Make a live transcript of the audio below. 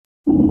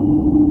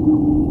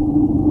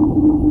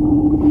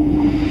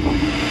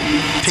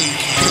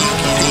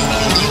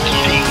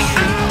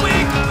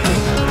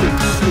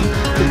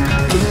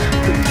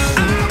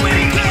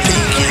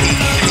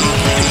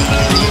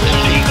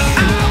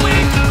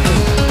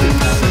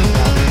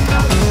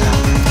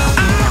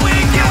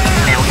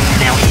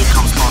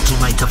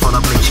To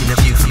follow Bleachin, the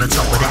view from the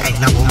top where there ain't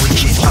no one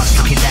reaching. Us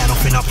looking down,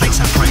 offering our plates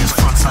and prayers.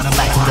 Front side and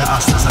back, all the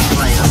hustlers and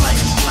players.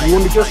 You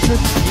want to be justice?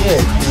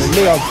 Yeah,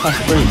 me, I'll pass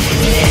free.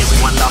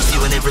 Everyone loves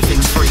you and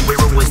everything's free. We're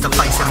always the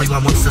face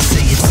everyone wants to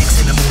see. If 6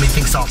 in the morning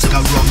things start to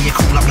go wrong, you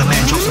call up the man,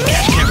 drop some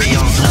cash, carry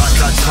on.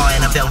 Light goes high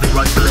and a velvet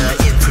road blur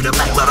in through the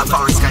back where the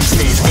fire escape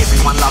stairs.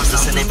 Everyone loves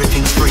us and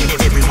everything's free.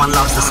 Everyone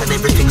loves us and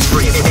everything's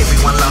free.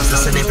 Everyone loves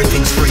us and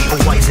everything's free.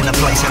 Always in a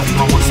place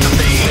everyone wants to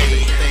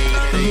be.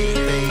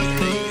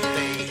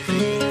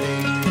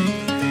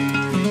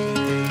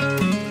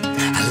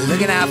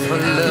 Looking out for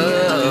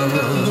love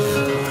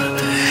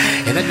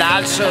in the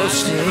night so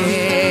still.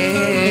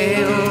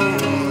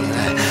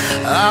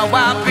 Oh,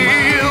 I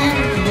build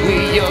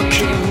with your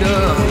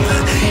kingdom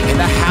in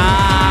the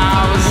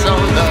house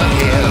on the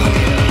hill.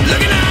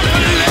 Looking out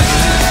for love,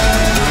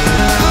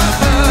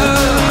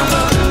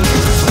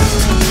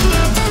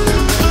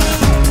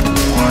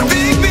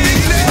 big,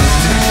 big love.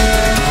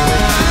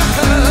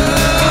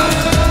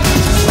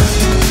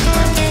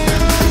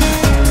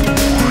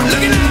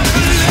 Looking out for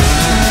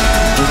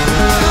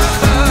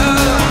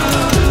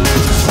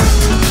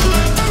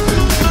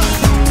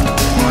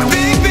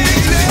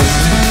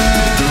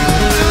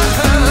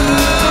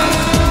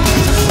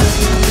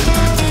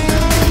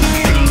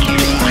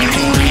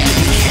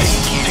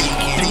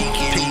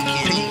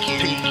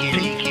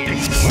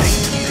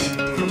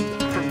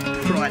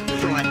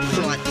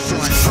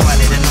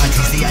Friday the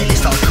 90s, the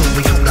A-list are cool.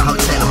 We call the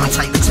hotel and we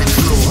take the 10th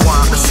floor.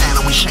 Wire up the sound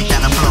and we shake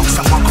down the block.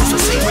 Someone calls for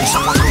scenery,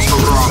 someone calls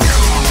for rock.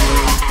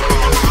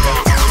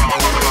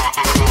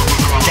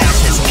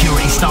 Downstairs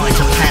security starting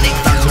to panic.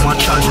 Those who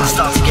aren't chosen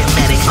start to get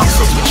manic.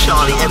 Upstairs with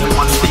Charlie,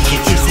 everyone speaking.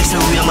 Is this a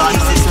real life?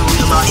 Is this a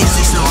real life? Is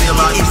this a real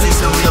life? Is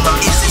this a real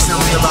life? Is this a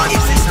real life?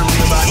 Is this a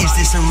real life? Is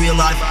this a real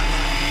life?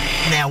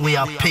 Now we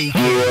are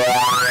peaking.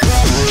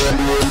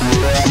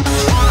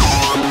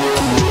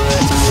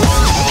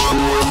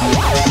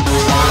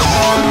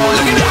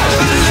 Look at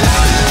that!